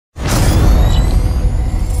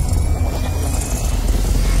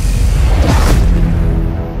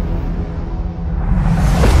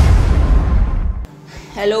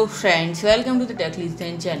Hello friends, welcome to the Tech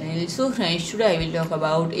Listen channel. So friends, today I will talk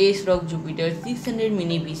about ASRock Jupiter 600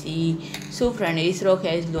 mini PC. So friend, ASRock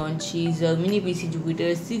has launched his mini PC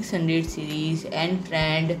Jupiter 600 series, and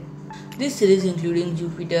friend, this series including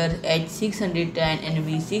Jupiter H610 and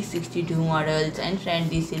B660 models, and friend,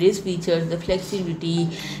 this series features the flexibility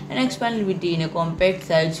and expandability in a compact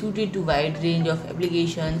size suited to wide range of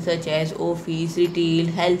applications such as office, retail,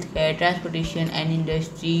 healthcare, transportation and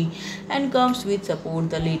industry, and comes with support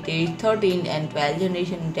the latest 13th and 12th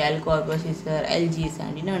generation Intel Core processor LG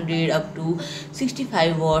 1700 up to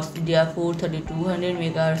 65 watts DDR4 3200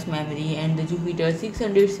 MHz memory, and the Jupiter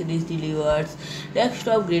 600 series delivers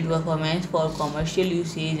desktop grade performance for commercial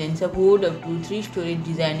usage and support up to 3 storage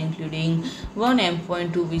design including one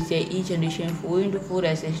M.2 PCIe Gen4x4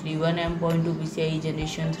 SSD, one M.2 PCIe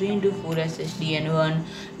Gen3x4 SSD, and one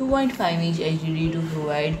 2.5-inch HDD to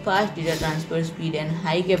provide fast data transfer speed and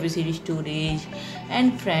high capacity storage.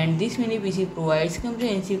 And friend, this mini PC provides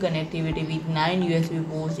comprehensive connectivity with 9 USB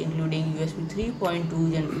ports including USB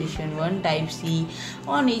 3.2 Generation 1 Type-C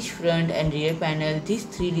on each front and rear panel. These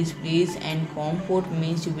 3 displays and COM port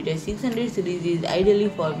means Jupiter 600 series is ideally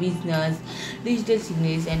for business, digital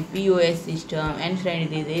signage and POS system. And friend,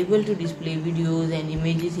 it is able to display videos and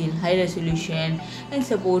images in high resolution and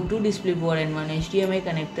support 2 DisplayPort and 1 HDMI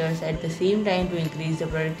connectors at the same time to increase the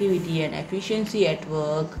productivity and efficiency at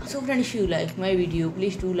work. So friends, if you like my video,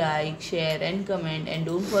 please do like, share and comment, and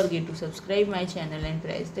don't forget to subscribe my channel and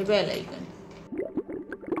press the bell icon.